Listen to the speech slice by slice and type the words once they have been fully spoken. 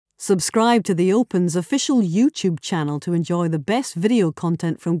Subscribe to the Open's official YouTube channel to enjoy the best video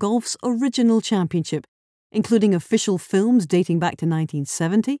content from golf's original championship, including official films dating back to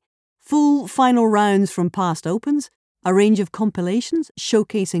 1970, full final rounds from past Opens, a range of compilations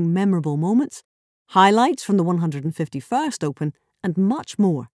showcasing memorable moments, highlights from the 151st Open, and much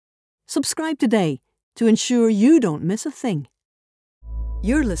more. Subscribe today to ensure you don't miss a thing.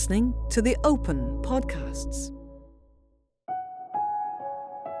 You're listening to the Open Podcasts.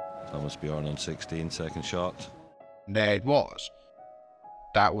 Thomas Bjorn on 16, second shot. There it was.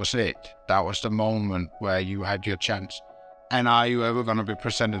 That was it. That was the moment where you had your chance. And are you ever going to be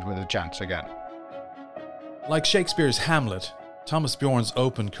presented with a chance again? Like Shakespeare's Hamlet, Thomas Bjorn's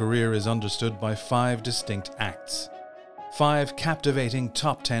Open career is understood by 5 distinct acts. 5 captivating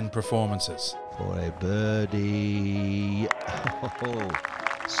top 10 performances. For a birdie.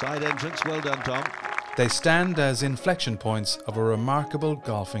 Side entrance, well done, Tom. They stand as inflection points of a remarkable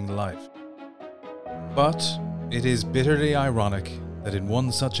golfing life. But it is bitterly ironic that in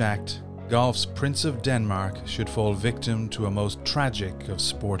one such act, golf's Prince of Denmark should fall victim to a most tragic of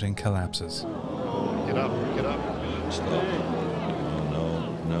sporting collapses. Get up. Stop.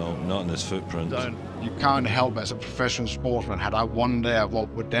 No, not in his footprint. Don't. You can't help as a professional sportsman. Had I won there, what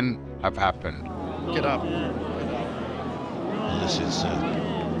would then have happened? Get up.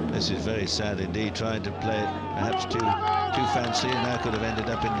 This is very sad indeed, trying to play it perhaps too fancy, and now could have ended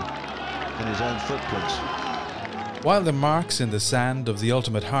up in his own footprints. While the marks in the sand of the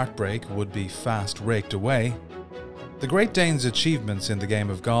ultimate heartbreak would be fast raked away, the Great Dane's achievements in the game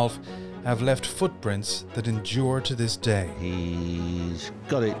of golf have left footprints that endure to this day. He's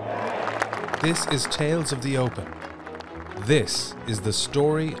got it. This is Tales of the Open. This is the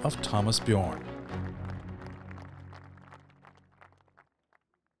story of Thomas Bjorn.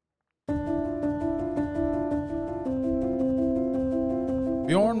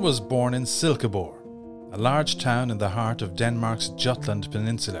 Bjorn was born in Silkeborg, a large town in the heart of Denmark's Jutland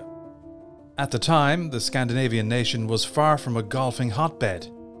Peninsula. At the time, the Scandinavian nation was far from a golfing hotbed.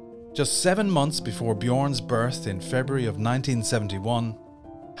 Just 7 months before Bjorn's birth in February of 1971,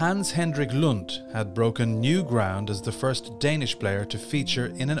 Hans Henrik Lund had broken new ground as the first Danish player to feature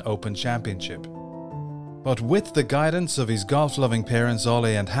in an Open Championship. But with the guidance of his golf-loving parents Ole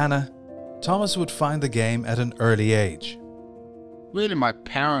and Hannah, Thomas would find the game at an early age. Really, my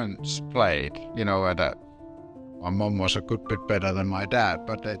parents played, my mum was a good bit better than my dad,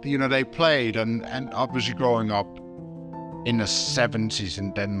 but they played, and obviously growing up in the 70s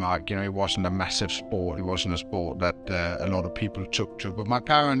in Denmark, it wasn't a massive sport. It wasn't a sport that a lot of people took to, but my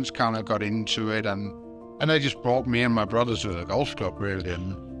parents kind of got into it, and they just brought me and my brothers to the golf club, really.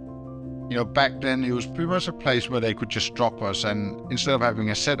 And back then it was pretty much a place where they could just drop us, and instead of having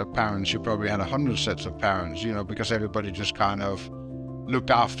a set of parents, you probably had 100 sets of parents, because everybody just kind of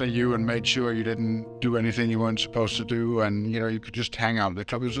looked after you and made sure you didn't do anything you weren't supposed to do, and you could just hang out at the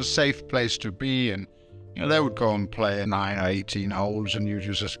club. It was a safe place to be, and they would go and play 9 or 18 holes, and you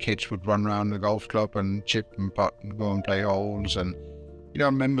just as kids would run around the golf club and chip and putt and go and play holes. And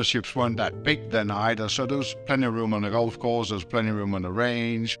memberships weren't that big then either, so there was plenty of room on the golf course, there was plenty of room on the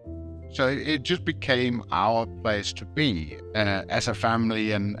range. So it just became our place to be as a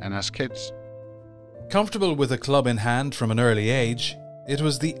family and as kids. Comfortable with a club in hand from an early age, it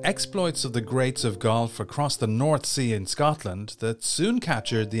was the exploits of the greats of golf across the North Sea in Scotland that soon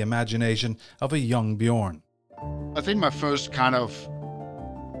captured the imagination of a young Bjorn. I think my first kind of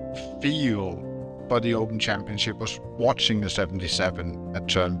feel for the Open Championship was watching the 77 at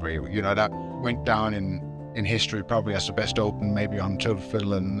Turnberry. That went down in history probably as the best Open, maybe until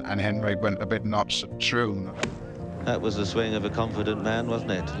Phil and Henrik went a bit nuts at Troon. That was the swing of a confident man,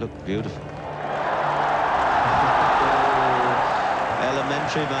 wasn't it? Looked beautiful.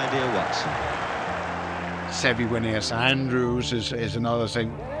 Elementary, my dear Watson. Seve winning at St Andrews is another thing.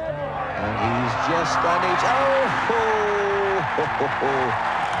 And he's just done it.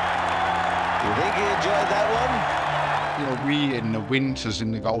 You think he enjoyed that one? We in the winters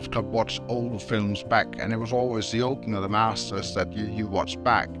in the golf club watched old films back, and it was always the Open or the Masters that you watched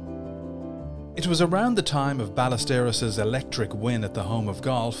back. It was around the time of Ballesteros' electric win at the home of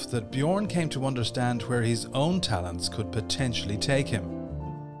golf that Bjorn came to understand where his own talents could potentially take him.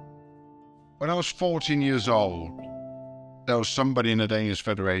 When I was 14 years old, there was somebody in the Danish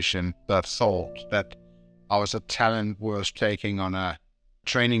Federation that thought that I was a talent worth taking on a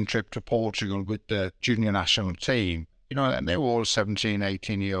training trip to Portugal with the junior national team. And they were all 17,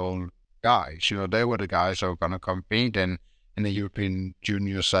 18-year-old guys. They were the guys that were going to compete in the European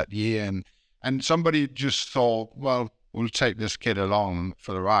juniors that year. And somebody just thought, well, we'll take this kid along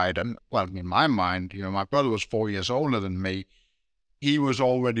for the ride. And, well, in my mind, my brother was 4 years older than me. he was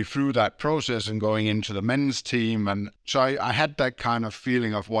already through that process and going into the men's team. And so I had that kind of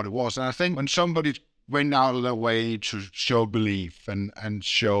feeling of what it was. And I think when somebody went out of their way to show belief and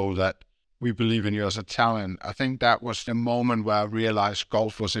show that we believe in you as a talent, I think that was the moment where I realized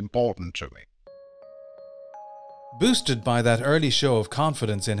golf was important to me. Boosted by that early show of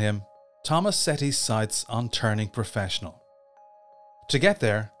confidence in him, Thomas set his sights on turning professional. To get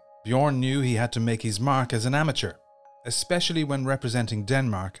there, Bjorn knew he had to make his mark as an amateur, especially when representing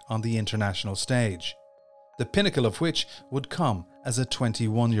Denmark on the international stage, the pinnacle of which would come as a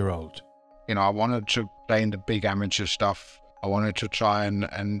 21-year-old. You know, I wanted to play in the big amateur stuff. I wanted to try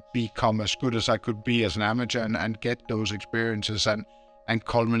and become as good as I could be as an amateur and get those experiences and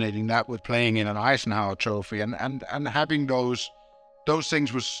culminating that with playing in an Eisenhower Trophy and having those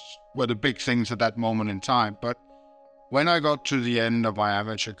things were the big things at that moment in time. But when I got to the end of my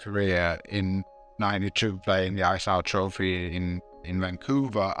amateur career in 92 playing the Eisenhower Trophy in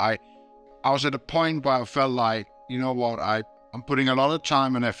Vancouver, I was at a point where I felt like, you know what, I'm putting a lot of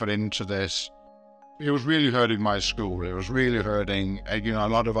time and effort into this. It was really hurting my school. It was really hurting, a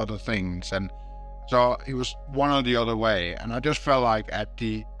lot of other things. And so it was one or the other way. And I just felt like at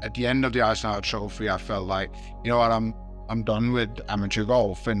the end of the Eisenhower Trophy, I felt like, you know what, I'm done with amateur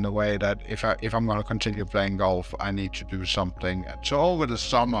golf in the way that if I'm going to continue playing golf, I need to do something. And so over the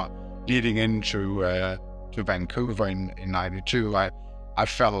summer leading into to Vancouver in 92, I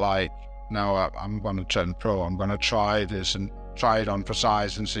felt like, no, I'm going to turn pro. I'm going to try this and try it on for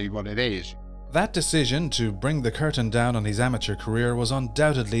size and see what it is. That decision to bring the curtain down on his amateur career was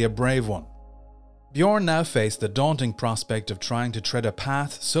undoubtedly a brave one. Bjorn now faced the daunting prospect of trying to tread a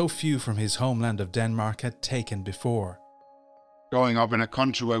path so few from his homeland of Denmark had taken before. Growing up in a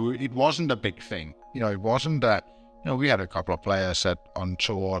country where it wasn't a big thing, it wasn't that, we had a couple of players on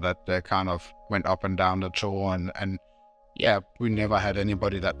tour that they kind of went up and down the tour and yeah, we never had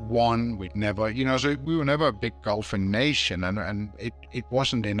anybody that won. We'd never, so we were never a big golfing nation and it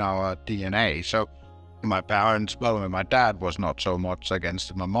wasn't in our DNA. So my parents, my dad was not so much against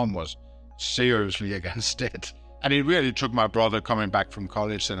it. My mom was seriously against it. And it really took my brother coming back from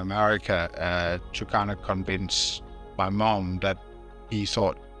college in America to kind of convince my mom that he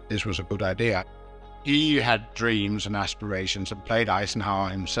thought this was a good idea. He had dreams and aspirations and played Eisenhower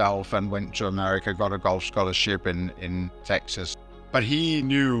himself and went to America, got a golf scholarship in Texas. But he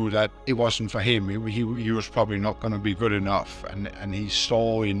knew that it wasn't for him. He was probably not going to be good enough. And he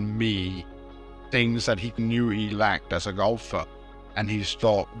saw in me things that he knew he lacked as a golfer. And he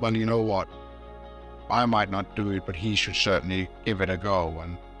thought, well, you know what? I might not do it, but he should certainly give it a go.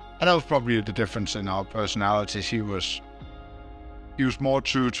 And that was probably the difference in our personalities. He was more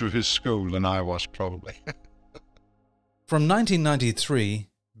true to his school than I was, probably. From 1993,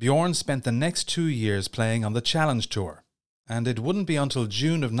 Bjorn spent the next 2 years playing on the Challenge Tour, and it wouldn't be until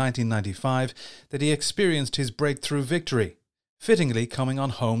June of 1995 that he experienced his breakthrough victory, fittingly coming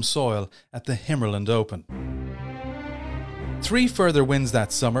on home soil at the Himmerland Open. 3 further wins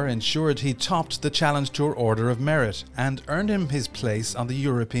that summer ensured he topped the Challenge Tour Order of Merit and earned him his place on the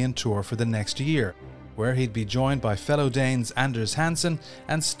European Tour for the next year, where he'd be joined by fellow Danes Anders Hansen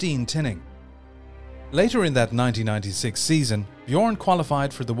and Steen Tinning. Later in that 1996 season, Bjorn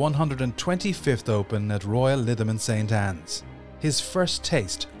qualified for the 125th Open at Royal Lytham St Anne's, his first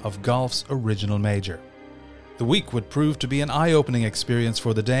taste of golf's original major. The week would prove to be an eye-opening experience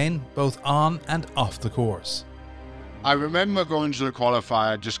for the Dane, both on and off the course. I remember going to the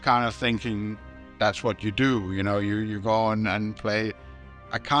qualifier just kind of thinking that's what you do, you go on and play.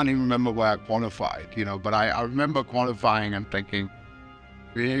 I can't even remember where I qualified, but I remember qualifying and thinking,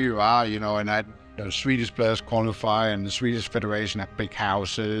 here you are, and I had Swedish players qualify and the Swedish Federation have big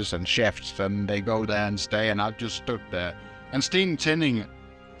houses and chefs and they go there and stay and I just stood there. And Steen Tinning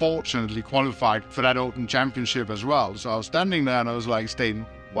fortunately qualified for that Open Championship as well. So I was standing there and I was like, Steen,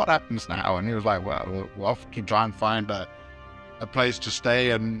 what happens now? And he was like, well, we'll have to try and find a place to stay,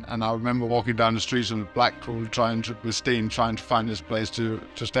 and I remember walking down the streets in Blackpool with Steen trying to find this place to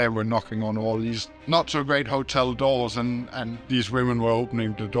stay. We're knocking on all these not so great hotel doors, and these women were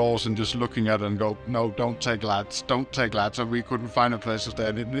opening the doors and just looking at it and go, no, don't take lads. And we couldn't find a place to stay.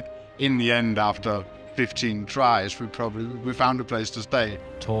 And in the end, after 15 tries, we found a place to stay.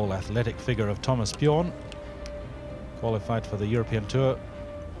 Tall, athletic figure of Thomas Bjorn, qualified for the European Tour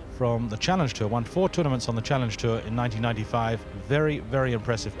from the Challenge Tour, won 4 tournaments on the Challenge Tour in 1995. Very, very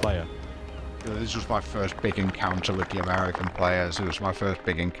impressive player. This was my first big encounter with the American players. It was my first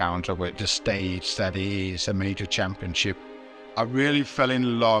big encounter with the stage that is a major championship. I really fell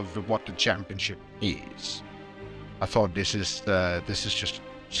in love with what the championship is. I thought this is just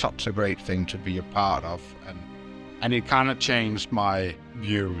such a great thing to be a part of, And it kind of changed my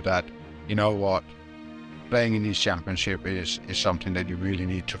view that, you know what, playing in this championship is something that you really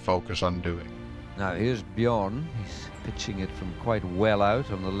need to focus on doing. Now here's Bjorn. He's pitching it from quite well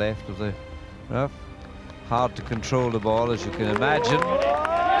out on the left of the rough. Hard to control the ball, as you can imagine.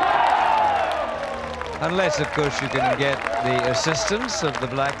 Unless, of course, you can get the assistance of the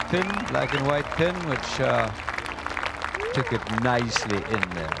black and white pin, which took it nicely in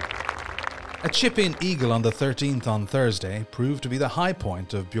there. A chip-in eagle on the 13th on Thursday proved to be the high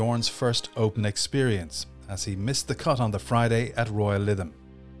point of Bjorn's first Open experience, as he missed the cut on the Friday at Royal Lytham.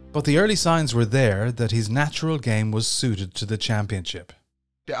 But the early signs were there that his natural game was suited to the championship.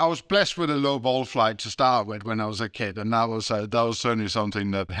 I was blessed with a low ball flight to start with when I was a kid, and that was certainly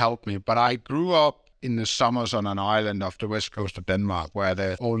something that helped me. But I grew up in the summers on an island off the west coast of Denmark, where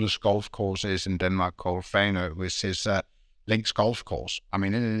the oldest golf course is in Denmark, called Fanø, which is links golf course. I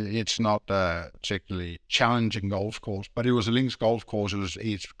mean, it's not a particularly challenging golf course, but it was a links golf course.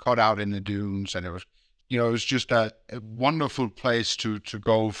 It's cut out in the dunes, and it was just a wonderful place to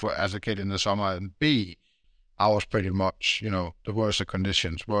go for as a kid in the summer. And B, I was pretty much, the worse the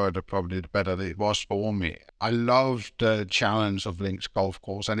conditions were, probably the better it was for me. I loved the challenge of links golf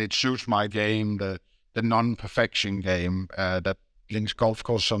course, and it suits my game, the non-perfection game that links golf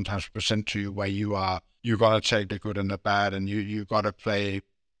course sometimes present to you, where you got to take the good and the bad, and you got to play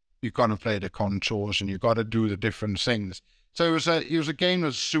the contours, and you got to do the different things. So it was a game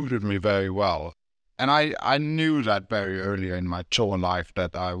that suited me very well, and I knew that very early in my tour life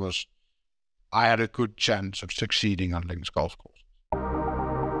that I had a good chance of succeeding on links golf course.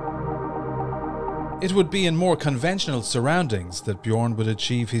 It would be in more conventional surroundings that Bjorn would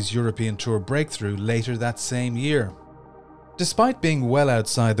achieve his European Tour breakthrough later that same year. Despite being well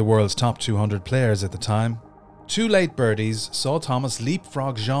outside the world's top 200 players at the time, 2 late birdies saw Thomas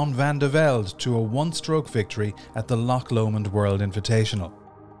leapfrog Jean van de Velde to a one-stroke victory at the Loch Lomond World Invitational.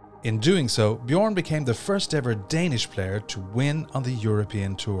 In doing so, Bjorn became the first ever Danish player to win on the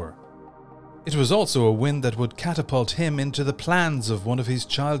European Tour. It was also a win that would catapult him into the plans of one of his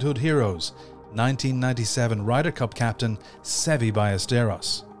childhood heroes, 1997 Ryder Cup captain Seve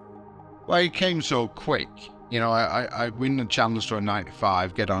Ballesteros. Well, it came so quick. I win the Challenge Tour in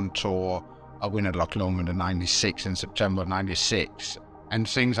 95, get on tour, I win at Loch Lomond in 96, in September 96. And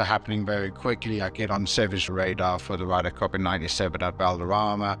things are happening very quickly. I get on Seve's radar for the Ryder Cup in 97 at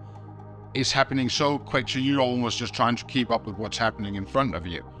Valderrama. It's happening so quick, so you're almost just trying to keep up with what's happening in front of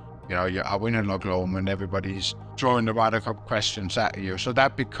you. I win at Loch Lomond, everybody's throwing the Ryder Cup questions at you. So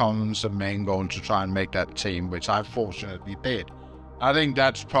that becomes the main goal, to try and make that team, which I fortunately did. I think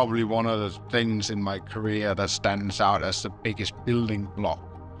that's probably one of the things in my career that stands out as the biggest building block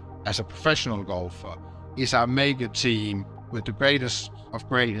as a professional golfer, is I make a team with the greatest of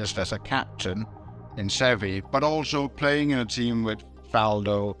greatest as a captain in Seve, but also playing in a team with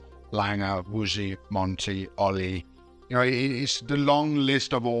Faldo, Langer, Woosie, Monty, Ollie. It's the long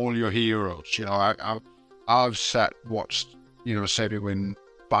list of all your heroes. I've watched, Seve win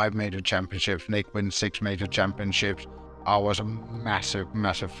 5 major championships, Nick win 6 major championships. I was a massive,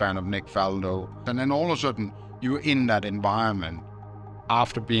 massive fan of Nick Faldo. And then all of a sudden, you're in that environment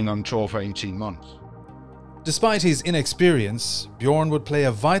after being on tour for 18 months. Despite his inexperience, Bjorn would play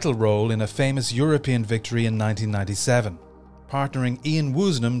a vital role in a famous European victory in 1997. Partnering Ian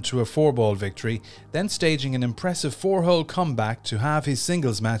Woosnam to a 4-ball victory, then staging an impressive 4-hole comeback to have his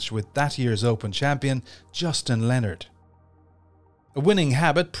singles match with that year's Open champion, Justin Leonard. A winning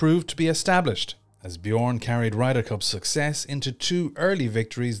habit proved to be established, as Bjorn carried Ryder Cup success into 2 early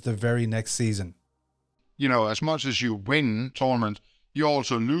victories the very next season. As much as you win tournaments, you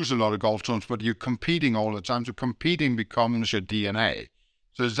also lose a lot of golf tournaments, but you're competing all the time, so competing becomes your DNA.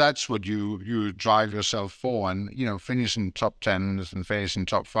 So that's what you drive yourself for, and finishing top 10s and finishing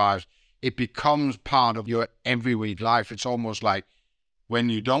top 5s, it becomes part of your every week life. It's almost like when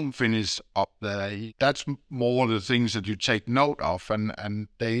you don't finish up there, that's more the things that you take note of, and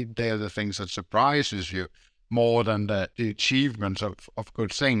they're the things that surprises you more than the achievements of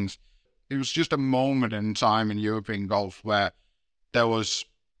good things. It was just a moment in time in European golf where there was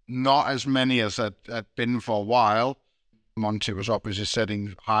not as many as had been for a while. Monty was obviously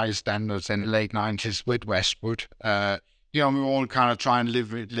setting high standards in the late 90s with Westwood. We were all kind of trying to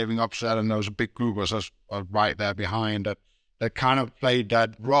living up to that, and there was a big group of us right there behind that kind of played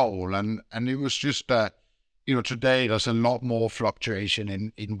that role. And it was just that, today there's a lot more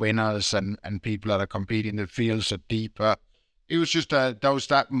fluctuation in winners and people that are competing. The fields are deeper. It was just there was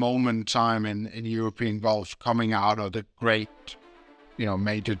that moment in time in European golf coming out of the great,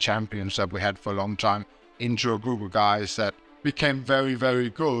 major champions that we had for a long time, into a group of guys that became very,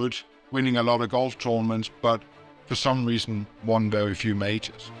 very good, winning a lot of golf tournaments, but for some reason, won very few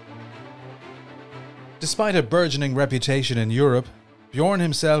majors. Despite a burgeoning reputation in Europe, Bjorn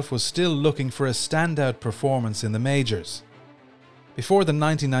himself was still looking for a standout performance in the majors. Before the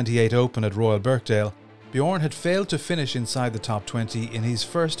 1998 Open at Royal Birkdale, Bjorn had failed to finish inside the top 20 in his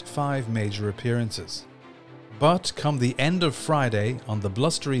first 5 major appearances. But come the end of Friday on the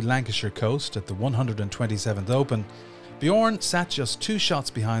blustery Lancashire coast at the 127th Open, Bjorn sat just 2 shots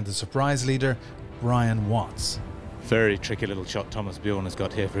behind the surprise leader, Brian Watts. Very tricky little shot Thomas Bjorn has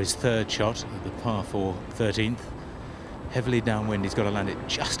got here for his 3rd shot at the par 4 13th. Heavily downwind, he's got to land it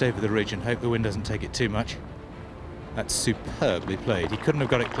just over the ridge and hope the wind doesn't take it too much. That's superbly played. He couldn't have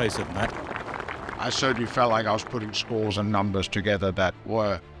got it closer than that. I certainly felt like I was putting scores and numbers together that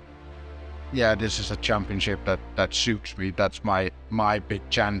were, yeah, this is a championship that suits me. That's my big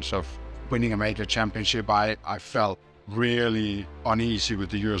chance of winning a major championship. I felt really uneasy with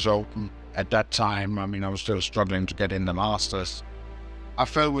the US Open. At that time, I mean, I was still struggling to get in the Masters. I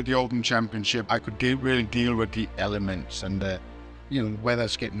felt with the Open Championship, I could really deal with the elements and the,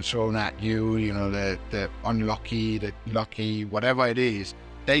 weather's getting thrown at you, the unlucky, the lucky, whatever it is,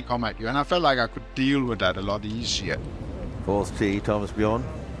 they come at you. And I felt like I could deal with that a lot easier. 4th tee, Thomas Bjorn.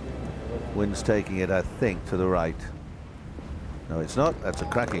 Wind's taking it, I think, to the right. No, it's not. That's a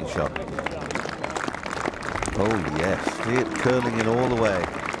cracking shot. Oh, yes. See it curling in all the way.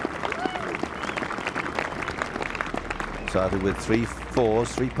 Started with 3 4s,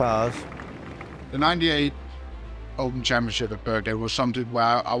 3 pars. The 98 Open Championship at Birkdale was something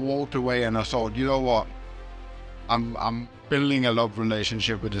where I walked away and I thought, you know what? I'm building a love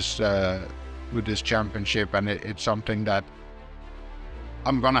relationship with this championship, and it's something that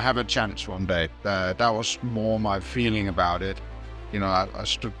I'm gonna have a chance one day. That was more my feeling about it. I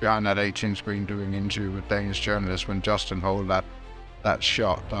stood behind that 18th green doing interview with Danish journalists when Justin holed that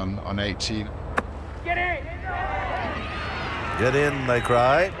shot on 18. Get in! Get in, they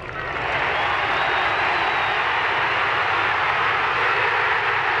cry.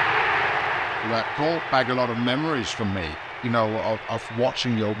 That brought back a lot of memories for me, of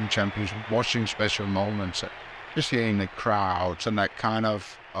watching the Open Championship, watching special moments, just hearing the crowds and that kind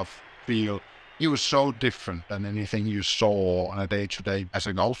of feel. It was so different than anything you saw on a day-to-day as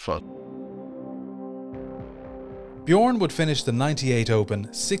a golfer. Bjorn would finish the 98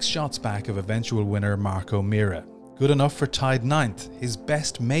 Open 6 shots back of eventual winner Marco Mira. Good enough for tied 9th, his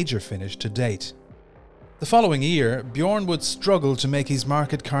best major finish to date. The following year, Bjorn would struggle to make his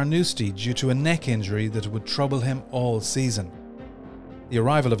mark at Carnoustie due to a neck injury that would trouble him all season. The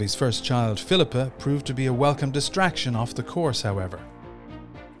arrival of his first child, Philippa, proved to be a welcome distraction off the course, however.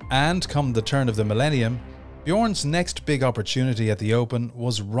 And come the turn of the millennium, Bjorn's next big opportunity at the Open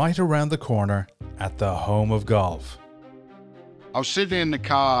was right around the corner at the home of golf. I was sitting in the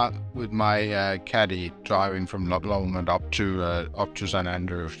car with my caddy driving from Lomond up to St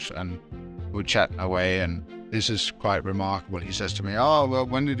Andrews, and we're chatting away, and this is quite remarkable. He says to me, "Oh, well,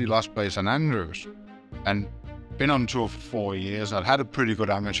 when did you last play St Andrews?" And been on tour for 4 years. I'd had a pretty good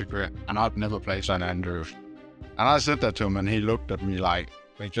amateur career, and I'd never played St Andrews. And I said that to him, and he looked at me like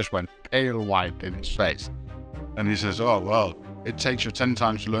he just went pale white in his face. And he says, "Oh, well, it takes you 10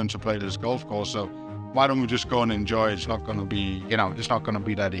 times to learn to play this golf course, so why don't we just go and enjoy it? It's not going to be, it's not going to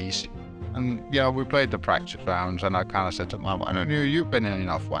be that easy." And, we played the practice rounds, and I kind of said to him, "Why don't you've been in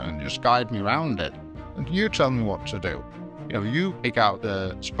enough, why don't you just guide me around it? And you tell me what to do. You pick out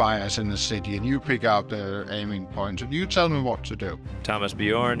the spires in the city, and you pick out the aiming points, and you tell me what to do." Thomas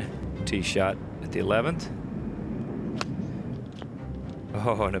Bjorn, tee shot at the 11th.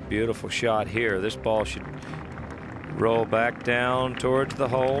 Oh, and a beautiful shot here. This ball should roll back down towards the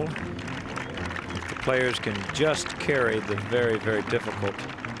hole. If the players can just carry the very, very difficult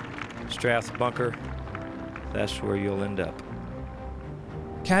Strath bunker, that's where you'll end up.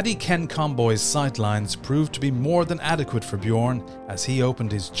 Caddy Ken Comboy's sightlines proved to be more than adequate for Bjorn as he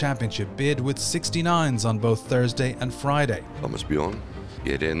opened his championship bid with 69s on both Thursday and Friday. Thomas Bjorn,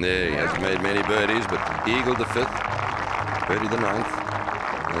 get in there. He hasn't made many birdies, but eagled the 5th, birdie the 9th.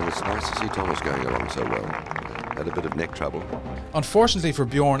 And it's nice to see Thomas going along so well. Had a bit of neck trouble. Unfortunately for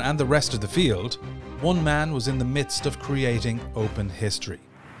Bjorn and the rest of the field, one man was in the midst of creating Open history.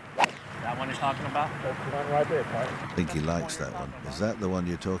 That one you're talking about? That's the one right there, Tiger. I think he likes that one. Is that the one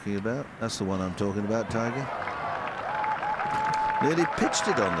you're talking about? That's the one I'm talking about, Tiger. Nearly pitched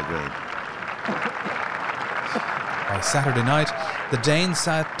it on the green. By Saturday night, the Dane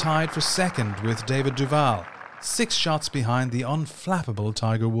sat tied for second with David Duval, 6 shots behind the unflappable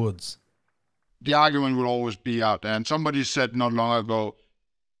Tiger Woods. The argument will always be out there, and somebody said not long ago,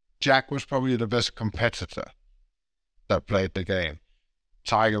 Jack was probably the best competitor that played the game.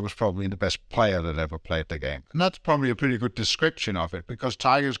 Tiger was probably the best player that ever played the game. And that's probably a pretty good description of it, because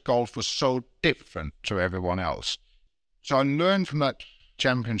Tiger's golf was so different to everyone else. So I learned from that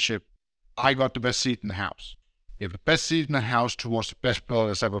championship, I got the best seat in the house. You have the best seat in the house towards the best player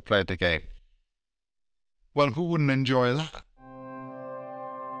that's ever played the game. Well, who wouldn't enjoy that?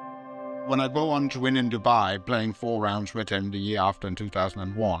 When I go on to win in Dubai, playing 4 rounds with him the year after in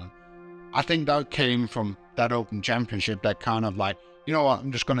 2001, I think that came from that Open Championship, that kind of like, you know what,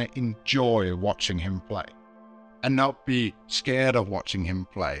 I'm just going to enjoy watching him play and not be scared of watching him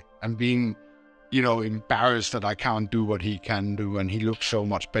play and being, you know, embarrassed that I can't do what he can do and he looks so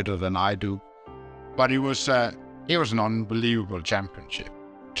much better than I do. But it was an unbelievable championship.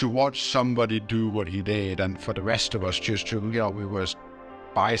 To watch somebody do what he did, and for the rest of us just to, you know, we were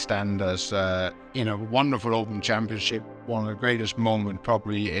bystanders in a wonderful Open Championship, one of the greatest moments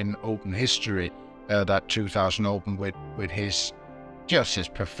probably in Open history, that 2000 Open with his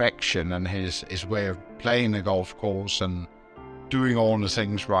perfection and his way of playing the golf course and doing all the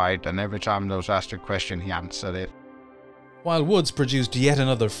things right, and every time there was asked a question he answered it. While Woods produced yet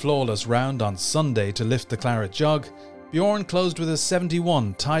another flawless round on Sunday to lift the claret jug, Bjorn closed with a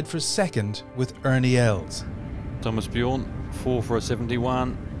 71, tied for second with Ernie Els. Thomas Bjorn, 4 for a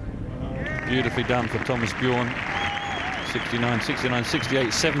 71. Beautifully done for Thomas Bjorn. 69, 69,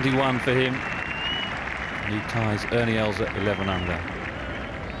 68, 71 for him. He ties Ernie Els at 11 under.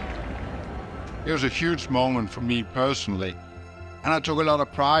 It was a huge moment for me personally, and I took a lot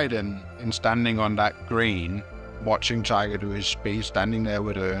of pride in standing on that green, watching Tiger do his speed, standing there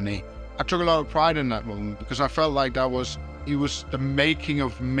with Ernie. I took a lot of pride in that moment because I felt like it was the making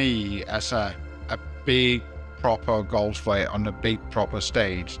of me as a big, proper golfer on the big, proper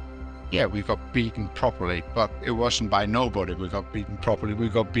stage. Yeah, we got beaten properly, but it wasn't by nobody we got beaten properly. We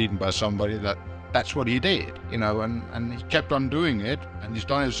got beaten by somebody that's what he did, you know, and he kept on doing it, and he's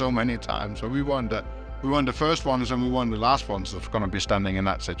done it so many times. So we won the first ones and we won the last ones that's going to be standing in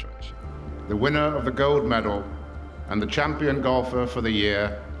that situation. The winner of the gold medal and the champion golfer for the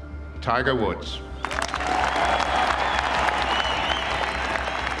year, Tiger Woods.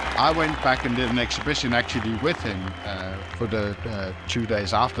 I went back and did an exhibition actually with him for the 2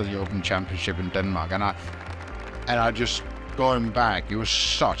 days after the Open Championship in Denmark, and I just going back, it was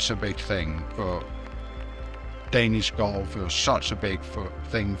such a big thing for Danish golf. It was such a big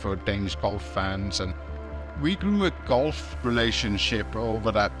thing for Danish golf fans, and we grew a golf relationship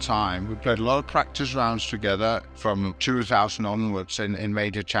over that time. We played a lot of practice rounds together from 2000 onwards in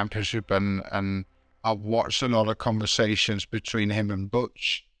major championship, and I watched a lot of conversations between him and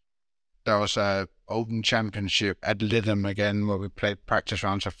Butch. There was a Open Championship at Lytham again, where we played practice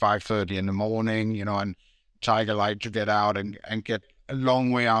rounds at 5:30 in the morning, you know, and Tiger liked to get out and get a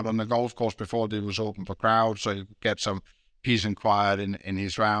long way out on the golf course before it was open for crowds, so he could get some peace and quiet in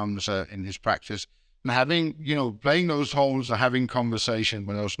his rounds, in his practice. And having, you know, playing those holes, having conversation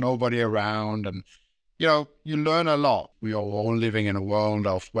when there was nobody around, and, you know, you learn a lot. We are all living in a world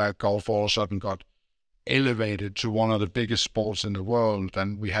of where golf all of a sudden got elevated to one of the biggest sports in the world,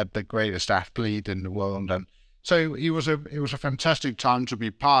 and we had the greatest athlete in the world, and so it was a fantastic time to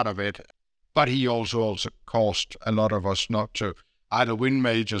be part of it. But he also caused a lot of us not to either win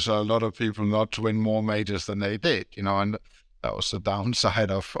majors, or a lot of people not to win more majors than they did, you know, and that was the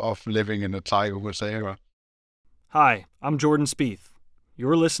downside of living in the Tiger Woods era. Hi, I'm Jordan Spieth.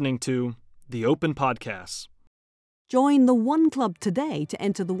 You're listening to The Open Podcasts. Join the One Club today to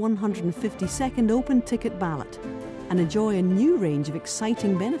enter the 152nd Open Ticket Ballot and enjoy a new range of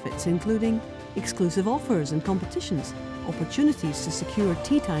exciting benefits, including exclusive offers and competitions, opportunities to secure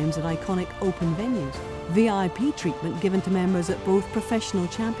tee times at iconic Open venues, VIP treatment given to members at both professional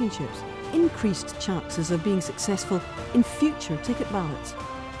championships, increased chances of being successful in future ticket ballots.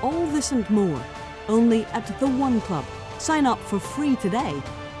 All this and more, only at The One Club. Sign up for free today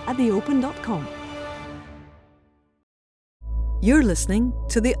at theopen.com. You're listening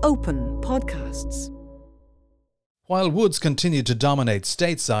to The Open Podcasts. While Woods continued to dominate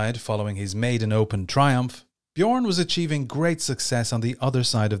stateside following his maiden Open triumph, Bjorn was achieving great success on the other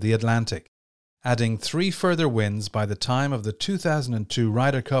side of the Atlantic, adding 3 further wins by the time of the 2002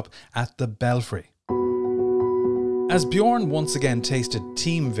 Ryder Cup at the Belfry. As Bjorn once again tasted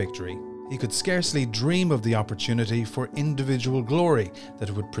team victory, he could scarcely dream of the opportunity for individual glory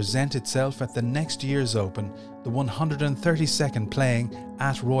that would present itself at the next year's Open, the 132nd playing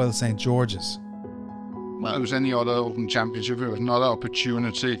at Royal St. George's. Well, it was any other Open Championship. It was another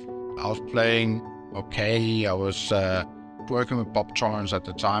opportunity. I was playing okay. I was working with Bob Torrance at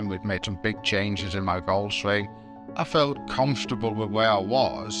the time. We'd made some big changes in my golf swing. I felt comfortable with where I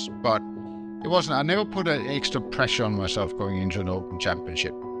was, but I never put an extra pressure on myself going into an Open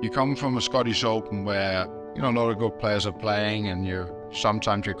Championship. You come from a Scottish Open where, a lot of good players are playing and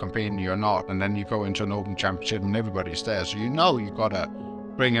sometimes you're competing, you're not. And then you go into an Open Championship and everybody's there. So you've got to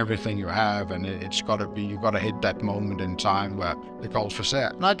bring everything you have, and you've got to hit that moment in time where the golf is there.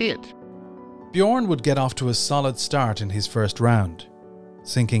 And I did. Bjorn would get off to a solid start in his first round,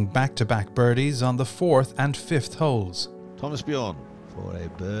 sinking back-to-back birdies on the 4th and 5th holes. Thomas Bjorn for a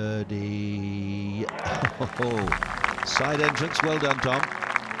birdie. Side entrance. Well done, Tom.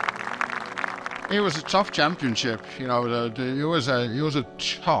 It was a tough championship. It was a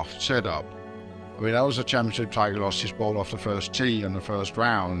tough setup. I mean, that was a championship. Tiger lost his ball off the first tee in the first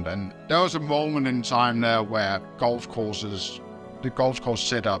round, and there was a moment in time there where the golf course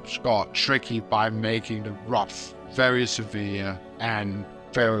setups got tricky by making the rough very severe and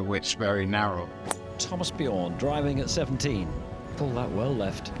fairway widths very narrow. Thomas Bjorn driving at 17. Pulled that well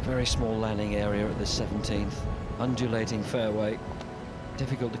left. Very small landing area at this 17th. Undulating fairway.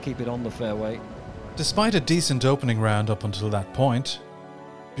 Difficult to keep it on the fairway. Despite a decent opening round up until that point,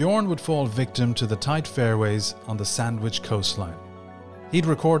 Bjorn would fall victim to the tight fairways on the Sandwich coastline. He'd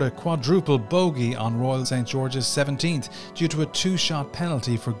record a quadruple bogey on Royal St George's 17th due to a 2-shot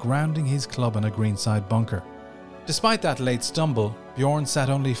penalty for grounding his club in a greenside bunker. Despite that late stumble, Bjorn sat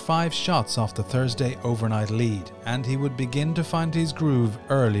only 5 shots off the Thursday overnight lead, and he would begin to find his groove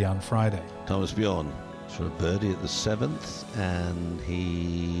early on Friday. Thomas Bjorn for a birdie at the 7th, and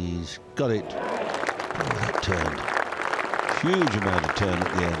he's got it. Oh, that turn. Huge amount of turn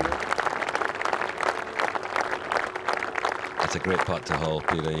at the end. It's a great putt to hole,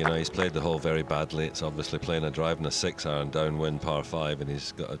 Peter. He's played the hole very badly. It's obviously playing a drive and a 6-iron downwind par 5, and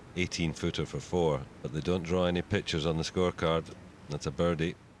he's got an 18-footer for 4. But they don't draw any pictures on the scorecard. That's a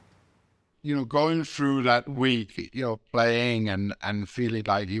birdie. Going through that week, playing and feeling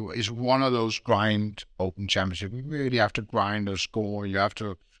like it's one of those grind Open Championships. You really have to grind a score. You have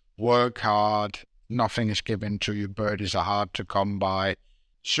to work hard. Nothing is given to you. Birdies are hard to come by.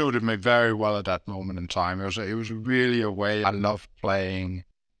 Suited me very well at that moment in time. It was really a way I loved playing.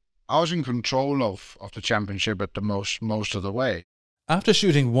 I was in control of the championship at the most of the way. After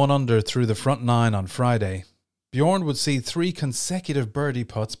shooting 1 under through the front 9 on Friday, Bjorn would see 3 consecutive birdie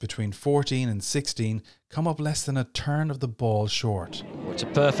putts between 14 and 16 come up less than a turn of the ball short. Oh, it's a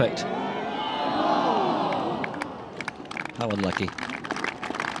perfect. How unlucky.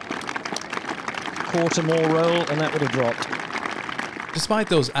 Quarter more roll and that would have dropped. Despite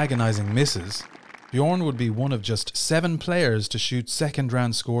those agonising misses, Bjorn would be one of just 7 players to shoot second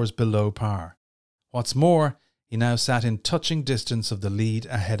round scores below par. What's more, he now sat in touching distance of the lead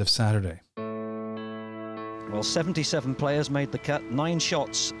ahead of Saturday. Well, 77 players made the cut. 9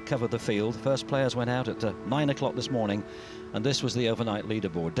 shots covered the field. First players went out at 9 o'clock this morning, and this was the overnight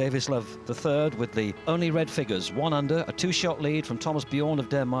leaderboard. Davis Love the third with the only red figures. 1 under, a 2-shot lead from Thomas Bjorn of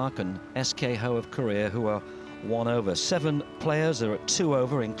Denmark and SK Ho of Korea, who are 1 over. 7 players are at 2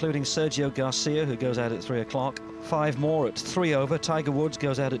 over, including Sergio Garcia, who goes out at 3 o'clock. 5 more at 3 over. Tiger Woods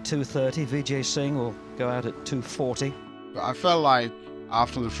goes out at 2:30. Vijay Singh will go out at 2:40. I felt like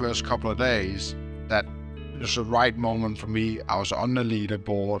after the first couple of days that it was the right moment for me. I was on the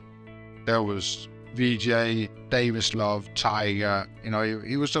leaderboard. There was Vijay, Davis Love, Tiger.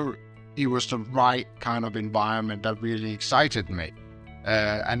 He was the right kind of environment that really excited me.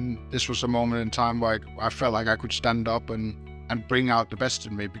 And this was a moment in time where I felt like I could stand up and bring out the best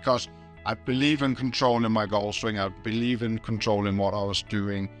in me, because I believe in controlling my golf swing. I believe in controlling what I was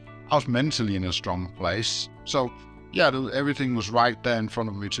doing. I was mentally in a strong place. So, yeah, everything was right there in front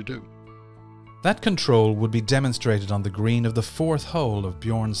of me to do. That control would be demonstrated on the green of the 4th hole of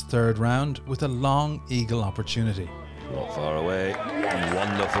Bjorn's 3rd round with a long eagle opportunity. Not far away.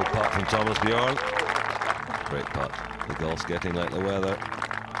 Wonderful putt from Thomas Bjorn. Great putt. The golf's getting like the weather.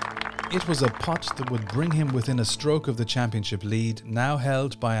 It was a putt that would bring him within a stroke of the championship lead, now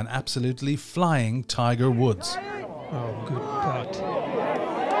held by an absolutely flying Tiger Woods. Oh, good putt.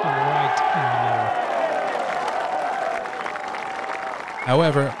 Right in the middle.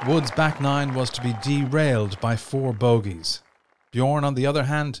 However, Woods' back 9 was to be derailed by 4 bogeys. Bjorn, on the other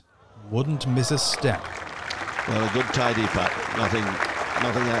hand, wouldn't miss a step. Well, a good tidy putt. Nothing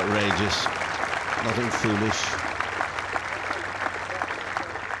outrageous. Nothing foolish.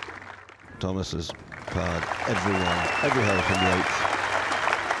 Thomas has parred every hole from the 8th.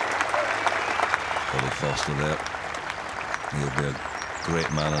 Billy Foster there. He'll be a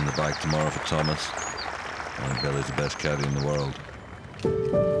great man on the bike tomorrow for Thomas. And Billy's the best caddy in the world.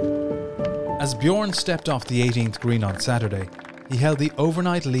 As Bjorn stepped off the 18th green on Saturday, he held the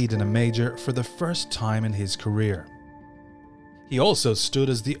overnight lead in a major for the first time in his career. He also stood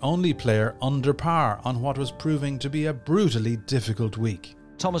as the only player under par on what was proving to be a brutally difficult week.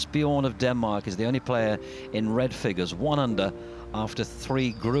 Thomas Bjorn of Denmark is the only player in red figures, 1 under, after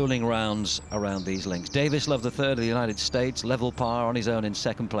 3 grueling rounds around these links. Davis Love III of the United States, level par on his own in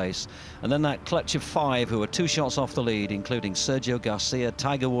 2nd place. And then that clutch of 5 who are 2 shots off the lead, including Sergio Garcia,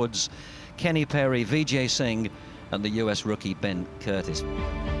 Tiger Woods, Kenny Perry, Vijay Singh, and the US rookie Ben Curtis.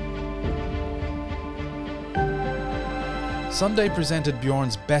 Sunday presented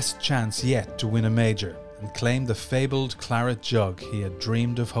Bjorn's best chance yet to win a major and claim the fabled claret jug he had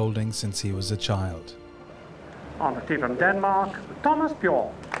dreamed of holding since he was a child. On the tee from Denmark, Thomas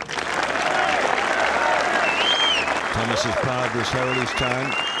Bjorn. Thomas is proud this hole each time.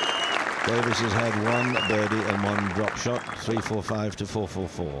 Davis has had 1 birdie and 1 drop shot, 3-4-5 to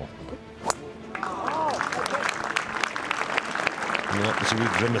 4-4-4. Yeah, there's a wee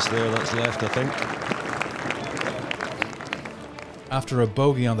grimace there that's left, I think. After a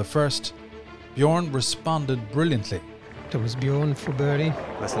bogey on the first, Bjorn responded brilliantly. Thomas Bjorn for birdie.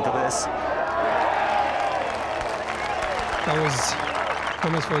 Listen to this. That was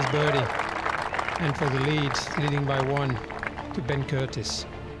Thomas for his birdie. And for the lead, leading by 1 to Ben Curtis.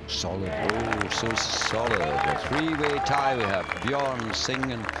 Solid, oh, so solid. A 3-way tie we have. Bjorn,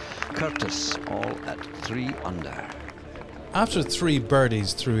 Singh and Curtis all at 3 under. After 3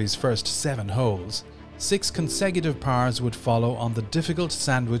 birdies through his first 7 holes, 6 consecutive pars would follow on the difficult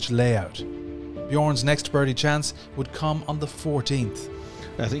sandwich layout. Bjorn's next birdie chance would come on the 14th.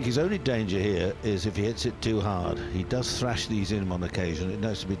 I think his only danger here is if he hits it too hard. He does thrash these in on occasion. It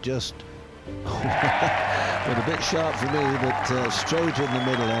needs to be just but a bit sharp for me, but straight in the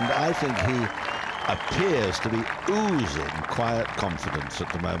middle, and I think he appears to be oozing quiet confidence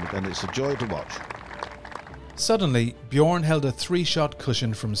at the moment, and it's a joy to watch. Suddenly, Bjorn held a 3-shot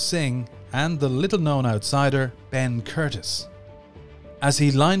cushion from Singh and the little-known outsider, Ben Curtis. As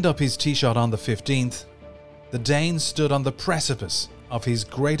he lined up his tee shot on the 15th, the Dane stood on the precipice of his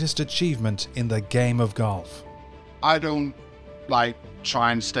greatest achievement in the game of golf. I don't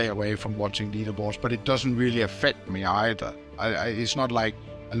try and stay away from watching leaderboards, but it doesn't really affect me either. It's not like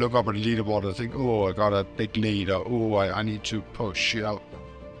I look up at the leaderboard and think, oh, I got a big lead, or oh, I need to push. You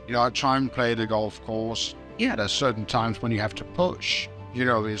know, I try and play the golf course. Yeah, there's certain times when you have to push. You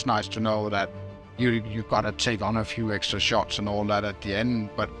know, it's nice to know that you've got to take on a few extra shots and all that at the end,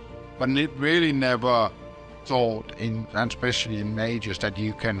 but it really never thought, and especially in majors, that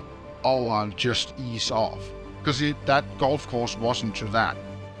you can, I'll just ease off. Because that golf course wasn't to that.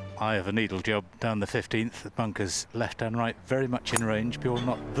 Eye of a needle job down the 15th. The bunkers left and right, very much in range. Bjorn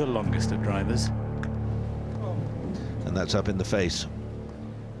not the longest of drivers. And that's up in the face.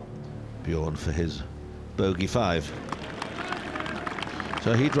 Bjorn for his bogey 5.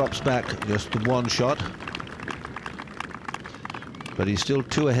 So he drops back just 1 shot. But he's still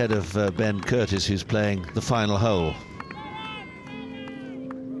 2 ahead of Ben Curtis, who's playing the final hole.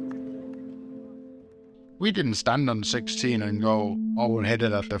 We didn't stand on 16 and go, oh, we're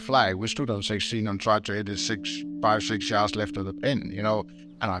headed at the flag. We stood on 16 and tried to hit it 5-6 yards left of the pin, you know,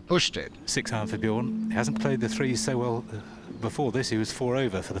 and I pushed it. 6 iron for Bjorn. He hasn't played the 3s so well before this. He was 4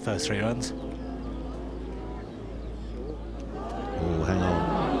 over for the first 3 runs. Oh, hang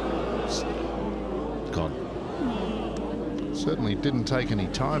on. It's gone. Certainly didn't take any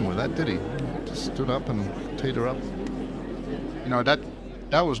time with that, did he? Just stood up and teed her up. You know, that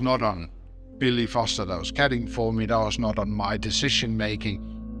was not on Billy Foster that was caddying for me. That was not on my decision making.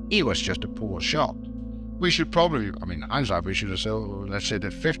 It was just a poor shot. We should probably, hindsight, we should have said, let's say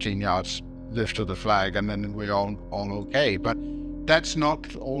the 15 yards left to the flag, and then we're all okay. But that's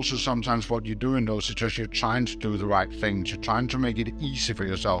not also sometimes what you do in those situations. You're trying to do the right things. You're trying to make it easy for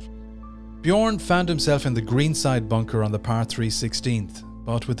yourself. Bjorn found himself in the greenside bunker on the par 3 16th,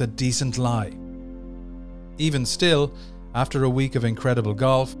 but with a decent lie. Even still, after a week of incredible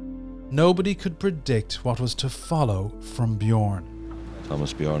golf, nobody could predict what was to follow from Bjorn.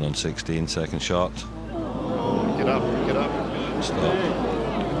 Thomas Bjorn on 16, 2nd shot. Get up. Stop.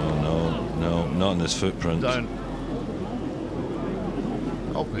 No, not in his footprint. Don't.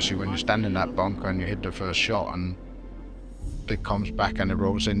 Obviously, when you stand in that bunker and you hit the first shot and it comes back and it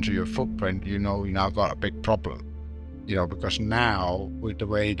rolls into your footprint, you know you now got a big problem. You know, because now, with the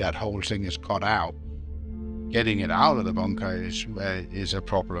way that whole thing is cut out, getting it out of the bunker is a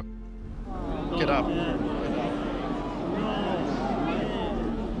problem. Get up.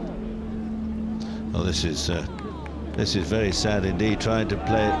 Well, this is very sad indeed. Trying to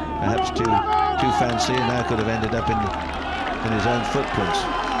play it perhaps too fancy, and now could have ended up in his own footprints.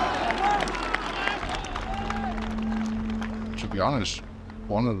 To be honest,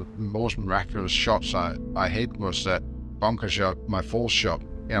 one of the most miraculous shots I hit was that bunker shot, my fourth shot,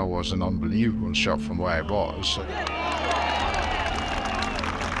 was an unbelievable shot from where I was.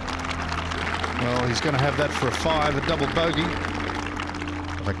 Well, he's going to have that for a 5, a double bogey.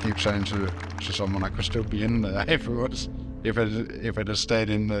 I keep saying to someone I could still be in there if it had stayed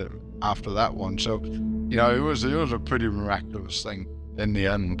in there after that one. So, it was a pretty miraculous thing in the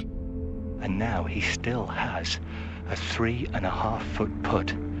end. And now he still has a 3.5-foot putt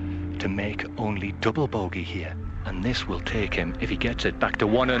to make only double bogey here. And this will take him, if he gets it, back to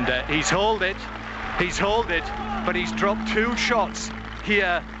 1 under. He's holed it, but he's dropped 2 shots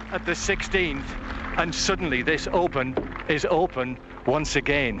here at the 16th. And suddenly this open is open once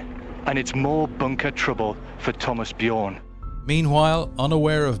again. And it's more bunker trouble for Thomas Bjorn. Meanwhile,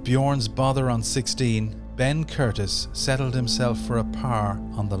 unaware of Bjorn's bother on 16, Ben Curtis settled himself for a par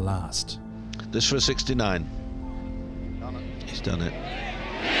on the last. This for a 69. He's done it.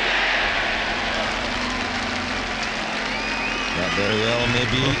 That very well may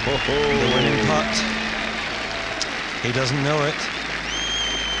be the winning putt. He doesn't know it.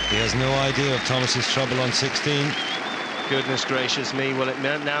 He has no idea of Thomas's trouble on 16. Goodness gracious me, well, it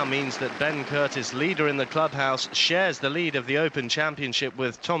now means that Ben Curtis, leader in the clubhouse, shares the lead of the Open Championship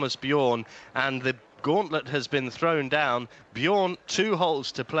with Thomas Bjorn, and the gauntlet has been thrown down. Bjorn, 2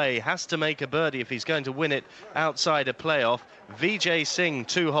 holes to play, has to make a birdie if he's going to win it outside a playoff. Vijay Singh,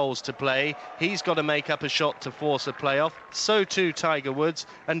 2 holes to play. He's got to make up a shot to force a playoff. So too Tiger Woods,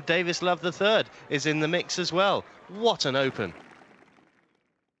 and Davis Love III is in the mix as well. What an Open.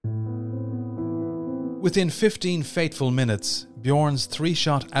 Within 15 fateful minutes, Bjorn's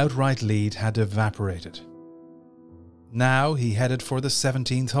 3-shot outright lead had evaporated. Now he headed for the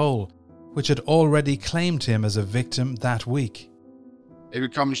 17th hole, which had already claimed him as a victim that week. It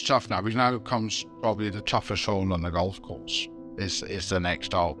becomes tough now, because now it comes probably the toughest hole on the golf course. Is the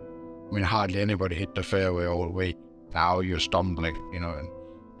next hole. I mean, hardly anybody hit the fairway all week. Now you're stumbling, and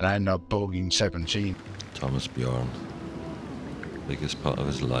I end up bogeying 17. Thomas Bjorn, biggest putt of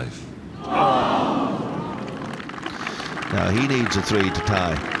his life. Now he needs a 3 to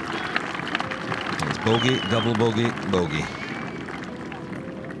tie. It's bogey, double bogey, bogey.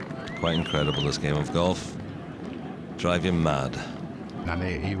 Quite incredible, this game of golf. Drive you mad. And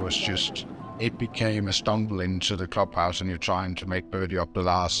he was just, it became a stumble into the clubhouse, and you're trying to make birdie up the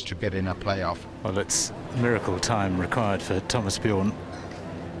last to get in a playoff. Well, it's miracle time required for Thomas Bjorn.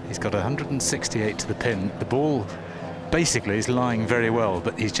 He's got 168 to the pin. The ball basically is lying very well,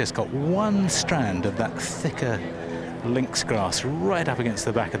 but he's just got one strand of that thicker lynx grass right up against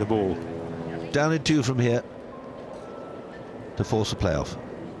the back of the ball. Down in 2 from here to force a playoff.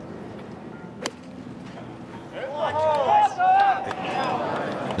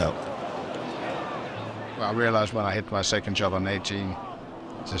 No. Well, I realised when I hit my second shot on 18,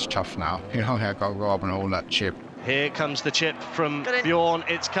 it's just tough now. I got to go up and hold that chip. Here comes the chip from Bjorn.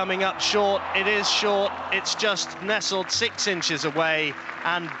 It's coming up short. It is short. It's just nestled 6 inches away.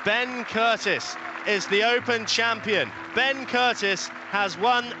 And Ben Curtis is the Open champion. Ben Curtis has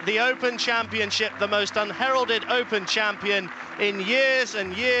won the Open Championship, the most unheralded Open champion in years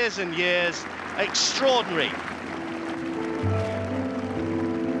and years and years. Extraordinary.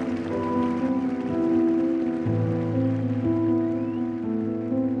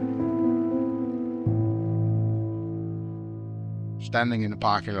 Standing in the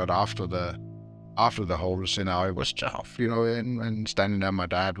parking lot after the hole, it was tough, and standing there, my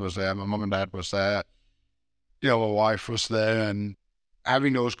dad was there, my mum and dad was there, my wife was there, and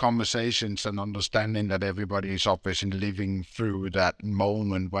having those conversations and understanding that everybody is obviously living through that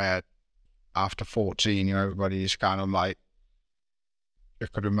moment where after 14, everybody is kind of like, I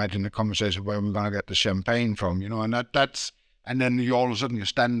could imagine the conversation where we're going to get the champagne from, and that's, and then you all of a sudden you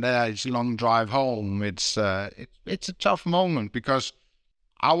stand there, it's a long drive home. It's a tough moment, because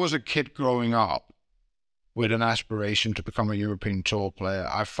I was a kid growing up with an aspiration to become a European Tour player.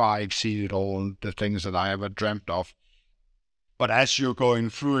 I far exceeded all the things that I ever dreamt of. But as you're going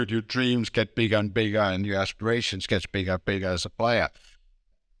through it, your dreams get bigger and bigger, and your aspirations get bigger and bigger as a player.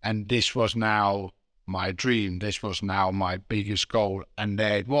 And this was now my dream. This was now my biggest goal, and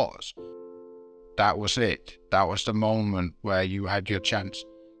there it was. That was it. That was the moment where you had your chance.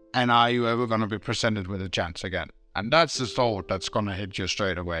 And are you ever going to be presented with a chance again? And that's the thought that's going to hit you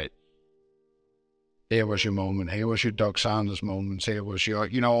straight away. Here was your moment. Here was your Doug Sanders moments. Here was your,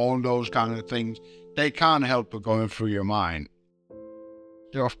 all those kind of things. They can't help but going through your mind.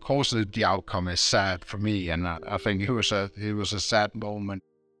 Of course, the outcome is sad for me, and I think it was a sad moment.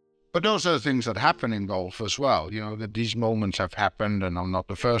 But those are the things that happen in golf as well. That these moments have happened, and I'm not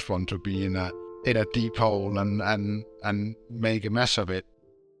the first one to be in a deep hole and make a mess of it.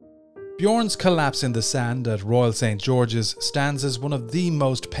 Bjorn's collapse in the sand at Royal St George's stands as one of the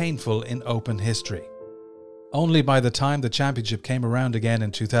most painful in Open history. Only by the time the championship came around again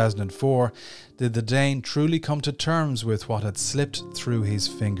in 2004 did the Dane truly come to terms with what had slipped through his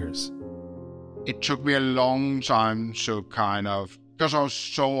fingers. It took me a long time to because I was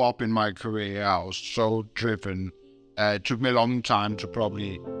so up in my career, I was so driven. It took me a long time to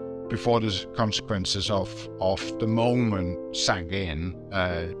probably, before the consequences of the moment sank in,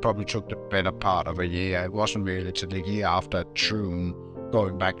 it probably took the better part of a year. It wasn't really till the year after Troon,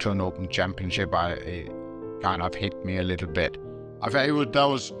 going back to an Open Championship, it kind of hit me a little bit.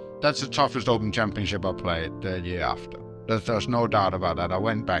 That's the toughest Open Championship I played the year after. There's no doubt about that. I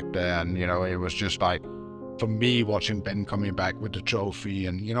went back there and, it was just like, for me, watching Ben coming back with the trophy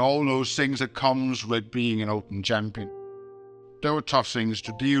and, all those things that comes with being an Open champion. There were tough things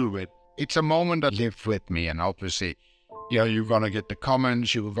to deal with. It's a moment that lived with me, and obviously, you're going to get the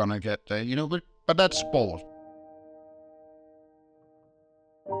comments, you're going to get the, but that's sport.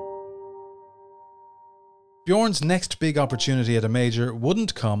 Bjorn's next big opportunity at a major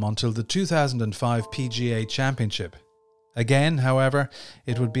wouldn't come until the 2005 PGA Championship. Again, however,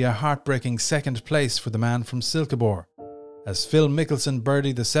 it would be a heartbreaking second place for the man from Silkeborg, as Phil Mickelson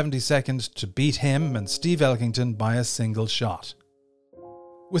birdied the 72nd to beat him and Steve Elkington by a single shot.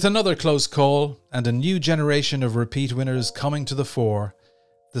 With another close call and a new generation of repeat winners coming to the fore,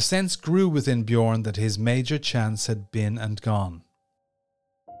 the sense grew within Bjorn that his major chance had been and gone.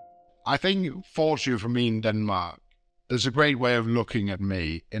 I think, fortunately for me in Denmark, there's a great way of looking at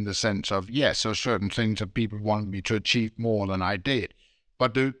me in the sense of, yes, there are certain things that people want me to achieve more than I did,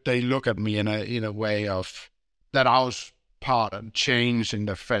 but they look at me in a way of that I was part of changing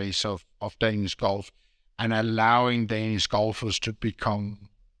the face of Danish golf and allowing Danish golfers to become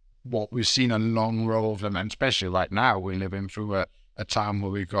what we've seen a long row of them, and especially right now we're living through a time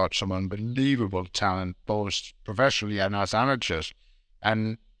where we've got some unbelievable talent, both professionally and as amateurs,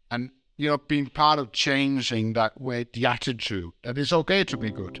 and being part of changing that way, the attitude that it's okay to be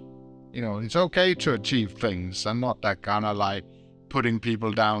good. It's okay to achieve things, and not that kind of like putting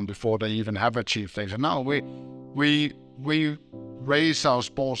people down before they even have achieved things. And no, we raise our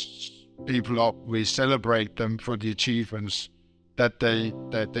sports people up. We celebrate them for the achievements that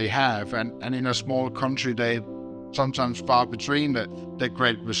they have, and in a small country, they sometimes far between the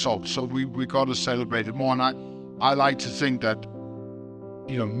great results. So we got to celebrate it more. And I like to think that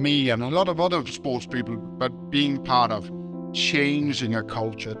me and a lot of other sports people, but being part of changing a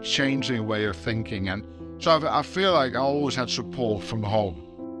culture, changing a way of thinking. And so I feel like I always had support from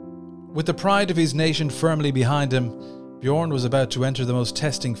home. With the pride of his nation firmly behind him, Bjorn was about to enter the most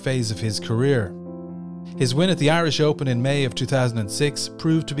testing phase of his career. His win at the Irish Open in May of 2006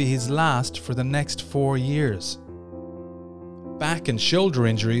 proved to be his last for the next 4 years. Back and shoulder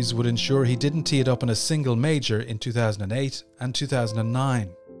injuries would ensure he didn't tee it up in a single major in 2008 and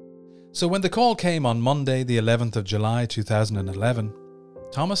 2009. So when the call came on Monday, the 11th of July 2011,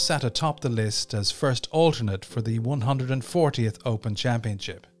 Thomas sat atop the list as first alternate for the 140th Open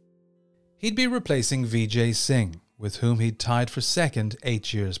Championship. He'd be replacing Vijay Singh, with whom he'd tied for second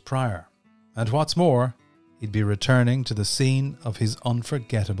 8 years prior. And what's more, he'd be returning to the scene of his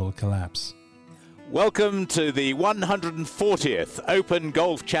unforgettable collapse. Welcome to the 140th Open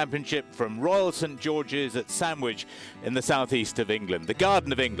Golf Championship from Royal St George's at Sandwich in the southeast of England, the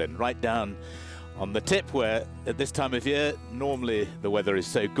Garden of England, right down on the tip where at this time of year normally the weather is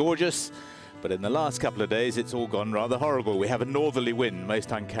so gorgeous, but in the last couple of days it's all gone rather horrible. We have a northerly wind,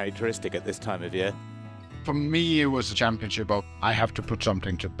 most uncharacteristic at this time of year. For me, it was a championship of, I have to put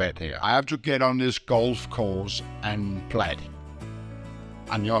something to bed here. I have to get on this golf course and play.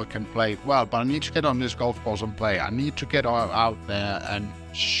 And I can play well, but I need to get on this golf course and play. I need to get out there and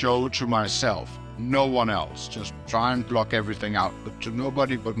show to myself, no one else. Just try and block everything out, but to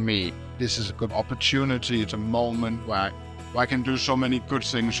nobody but me. This is a good opportunity. It's a moment where I can do so many good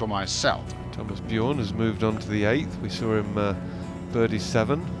things for myself. Thomas Bjorn has moved on to the 8th. We saw him birdie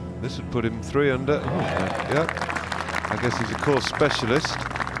 7. This would put him 3 under. Oh, yeah. I guess he's a course specialist.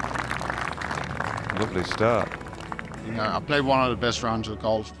 Lovely start. I played one of the best rounds of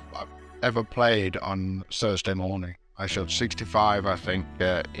golf I've ever played on Thursday morning. I shot 65, I think,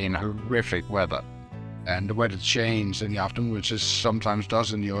 in horrific weather. And the weather changed in the afternoon, which it sometimes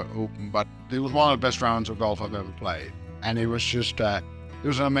does in the Open, but it was one of the best rounds of golf I've ever played. And it was just, it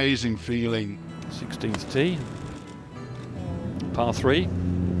was an amazing feeling. 16th tee. Par 3.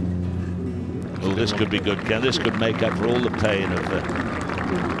 Well, this could be good, Ken. This could make up for all the pain of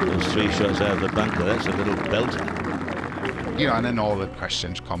those 3 shots out of the bunker. That's a little belt. And then all the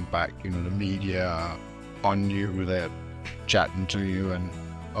questions come back. The media are on you, they're chatting to you, and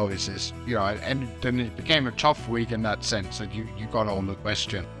is this, and then it became a tough week in that sense that you got all the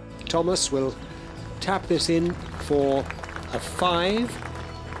question. Thomas will tap this in for a 5,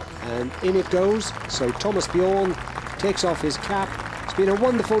 and in it goes. So Thomas Bjorn takes off his cap. It's been a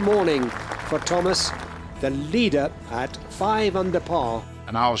wonderful morning for Thomas, the leader at 5 under par.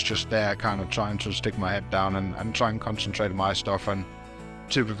 And I was just there kind of trying to stick my head down and try and concentrate on my stuff. And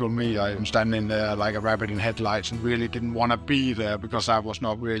typical me, I'm standing there like a rabbit in headlights and really didn't want to be there because that was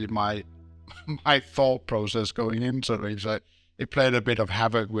not really my thought process going into it. So it played a bit of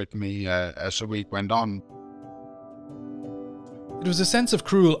havoc with me as the week went on. It was a sense of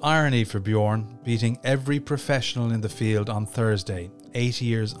cruel irony for Bjorn, beating every professional in the field on Thursday, 8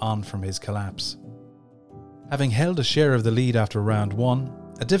 years on from his collapse. Having held a share of the lead after round 1,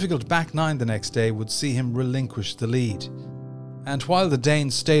 a difficult back 9 the next day would see him relinquish the lead. And while the Dane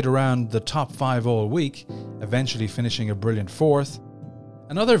stayed around the top 5 all week, eventually finishing a brilliant 4th,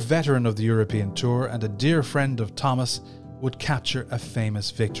 another veteran of the European Tour and a dear friend of Thomas would capture a famous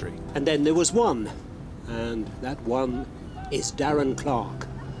victory. And then there was one, and that one is Darren Clarke.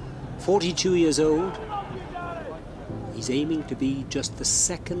 42 years old. He's aiming to be just the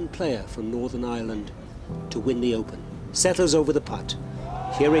second player from Northern Ireland to win the Open. Settles over the putt.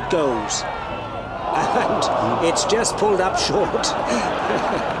 Here it goes. And it's just pulled up short.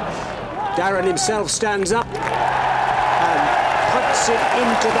 Darren himself stands up and puts it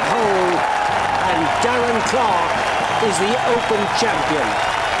into the hole. And Darren Clarke is the Open champion.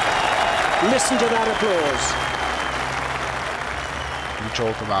 Listen to that applause. We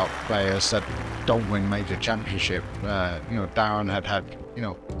talk about players that don't win major championship. Darren had,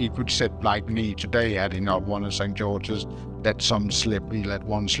 he could sit like me today had he not won at St. George's, let some slip. He let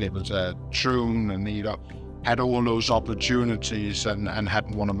one slip at Troon, and he had all those opportunities and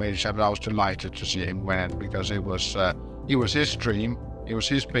hadn't won a major championship. I was delighted to see him win it because it was his dream. It was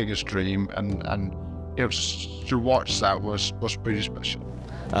his biggest dream, and it was, to watch that was pretty special.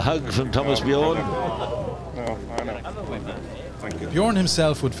 A hug from Thomas Bjorn. Bjorn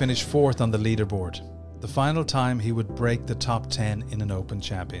himself would finish 4th on the leaderboard, the final time he would break the top 10 in an Open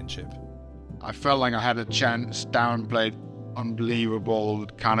championship. I felt like I had a chance. Darren played unbelievable,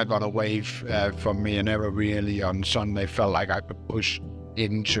 kind of got away from me, and never really on Sunday felt like I could push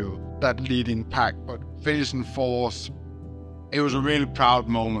into that leading pack. But finishing 4th, it was a really proud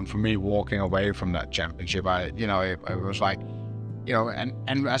moment for me walking away from that championship. It was like,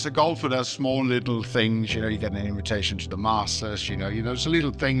 and as a golfer, there's small little things, you get an invitation to the Masters, there's little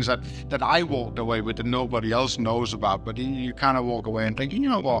things that I walked away with that nobody else knows about, but you kind of walk away and think, you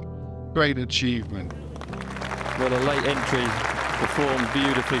know what, great achievement. Well, a late entry, performed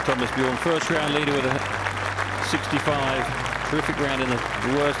beautifully, Thomas Bjorn. First round leader with a 65, terrific round in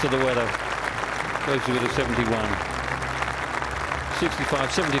the worst of the weather, closely with a 71.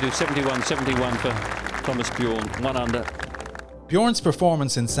 65, 72, 71, 71 for Thomas Bjorn, 1 under. Bjorn's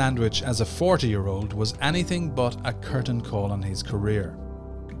performance in Sandwich as a 40-year-old was anything but a curtain call on his career.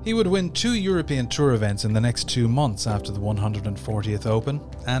 He would win 2 European Tour events in the next 2 months after the 140th Open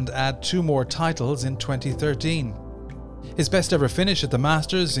and add 2 more titles in 2013. His best ever finish at the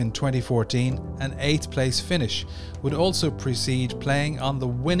Masters in 2014, an 8th place finish, would also precede playing on the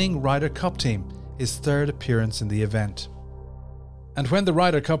winning Ryder Cup team, his 3rd appearance in the event. And when the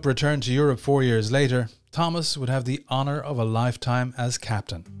Ryder Cup returned to Europe 4 years later, Thomas would have the honour of a lifetime as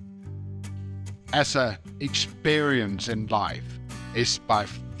captain. As an experience in life, it's by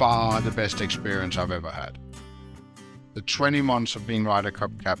far the best experience I've ever had. The 20 months of being Ryder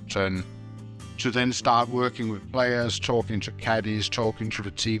Cup captain, to then start working with players, talking to caddies, talking to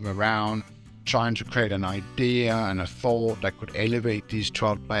the team around, trying to create an idea and a thought that could elevate these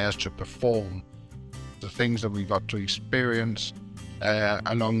 12 players to perform. The things that we got to experience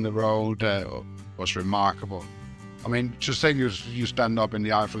along the road was remarkable. I mean, just think you stand up in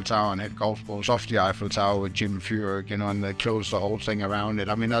the Eiffel Tower and hit golf balls off the Eiffel Tower with Jim Furyk, and they close the whole thing around it.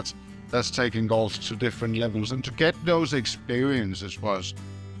 I mean, that's taking golf to different levels, and to get those experiences was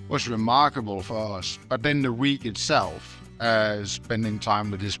remarkable for us. But then the week itself, spending time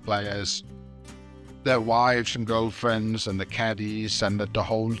with these players, their wives and girlfriends and the caddies and the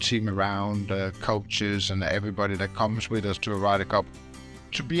whole team around, the coaches and everybody that comes with us to a Ryder Cup,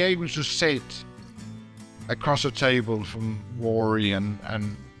 to be able to sit across a table from Rory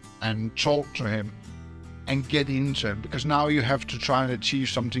and talk to him and get into it, because now you have to try and achieve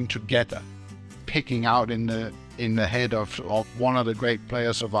something together, picking out in the head of one of the great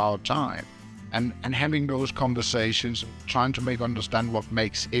players of our time, and having those conversations, trying to make understand what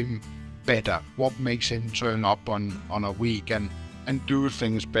makes him better, what makes him turn up on a week and do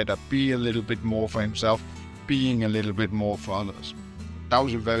things better, be a little bit more for himself, being a little bit more for others. that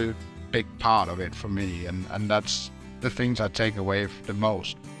was a very big part of it for me, and that's the things I take away the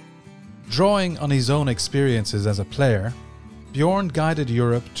most. Drawing on his own experiences as a player, Bjorn guided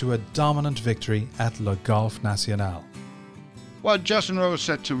Europe to a dominant victory at Le Golf National. Well, Justin Rose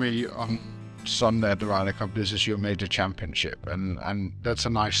said to me on Sunday at the Ryder Cup, this is your major championship, and that's a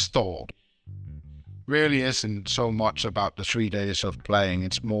nice thought. Really isn't so much about the 3 days of playing,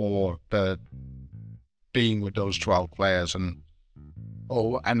 it's more the being with those 12 players and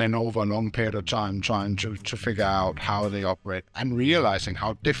then over a long period of time trying to figure out how they operate and realizing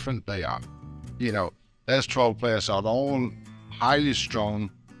how different they are. You know, there's 12 players out, all highly strong,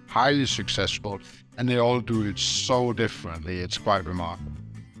 highly successful, and they all do it so differently. It's quite remarkable.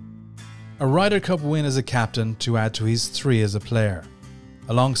 A Ryder Cup win as a captain to add to his 3 as a player,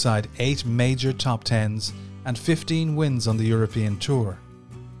 alongside 8 major top 10s and 15 wins on the European Tour.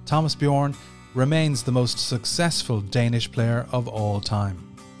 Thomas Bjorn remains the most successful Danish player of all time.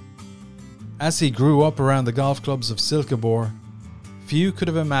 As he grew up around the golf clubs of Silkeborg, few could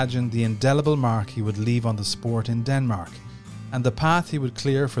have imagined the indelible mark he would leave on the sport in Denmark, and the path he would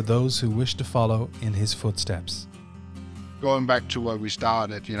clear for those who wished to follow in his footsteps. Going back to where we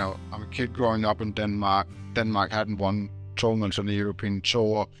started, you know, I'm a kid growing up in Denmark. Denmark hadn't won tournaments on the European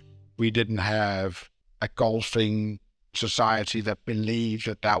Tour. We didn't have a golfing society that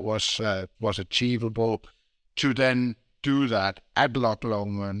believed that was achievable. To then do that at Loch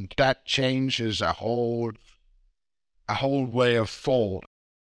Lomond, that changes a whole way of thought.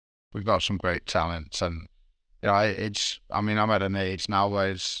 We've got some great talents, and you know, I'm at an age now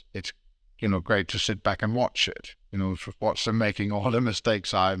where it's you know, great to sit back and watch it. You know, watch them making all the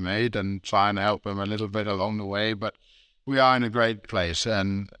mistakes I've made and try and help them a little bit along the way. But we are in a great place,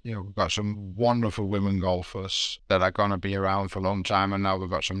 and you know, we've got some wonderful women golfers that are going to be around for a long time, and now we've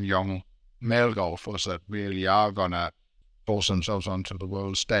got some young male golfers that really are going to force themselves onto the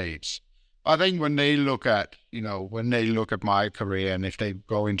world stage. I think when they look at my career, and if they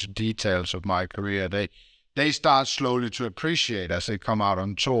go into details of my career, they start slowly to appreciate as they come out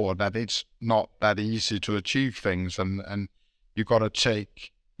on tour that it's not that easy to achieve things, and you got to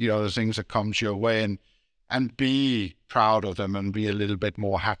take, you know, the things that comes your way and be proud of them and be a little bit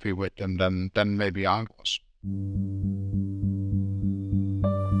more happy with them than maybe I was.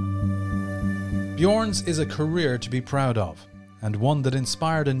 Bjorn's is a career to be proud of, and one that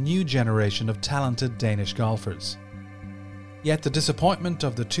inspired a new generation of talented Danish golfers. Yet the disappointment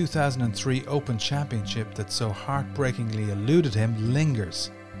of the 2003 Open Championship that so heartbreakingly eluded him lingers.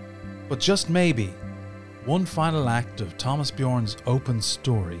 But just maybe, one final act of Thomas Bjorn's Open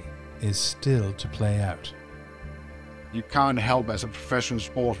story is still to play out. You can't help as a professional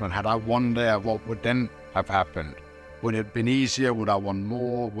sportsman. Had I won there, what would then have happened? Would it have been easier? Would I won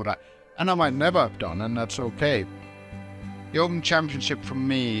more? And I might never have done, and that's okay. The Open Championship for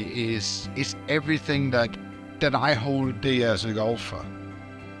me is everything that I hold dear as a golfer.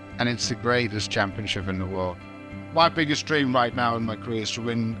 And it's the greatest championship in the world. My biggest dream right now in my career is to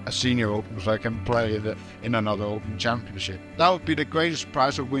win a senior Open so I can play in another Open Championship. That would be the greatest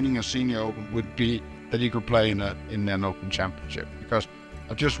prize of winning a senior Open, would be that you could play in an Open Championship. Because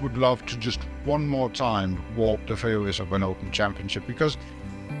I just would love to just one more time walk the fairways of an Open Championship. Because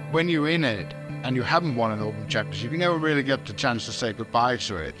when you're in it and you haven't won an Open Championship, you never really get the chance to say goodbye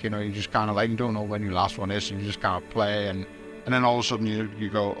to it. You know, you just kind of like, you don't know when your last one is, and you just kind of play, and then all of a sudden you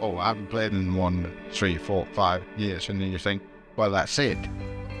go, oh, I haven't played in 1, 3, 4, 5 years, and then you think, well, that's it.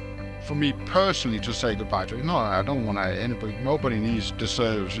 For me personally to say goodbye to it, no, I don't want anybody, nobody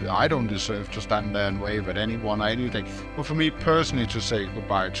I don't deserve to stand there and wave at anyone or anything. But for me personally to say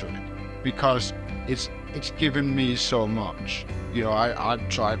goodbye to it, because it's given me so much. You know, I've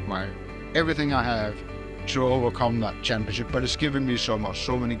tried everything I have to overcome that championship, but it's given me so much,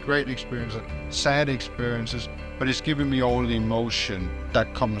 so many great experiences, sad experiences, but it's given me all the emotion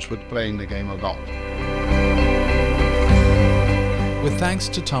that comes with playing the game of golf. With thanks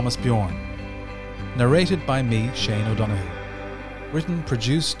to Thomas Bjorn. Narrated by me, Shane O'Donoghue. Written,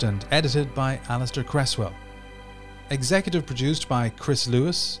 produced and edited by Alistair Cresswell. Executive produced by Chris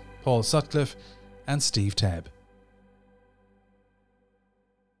Lewis, Paul Sutcliffe and Steve Tebb.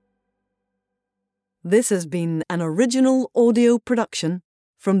 This has been an original audio production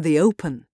from The Open.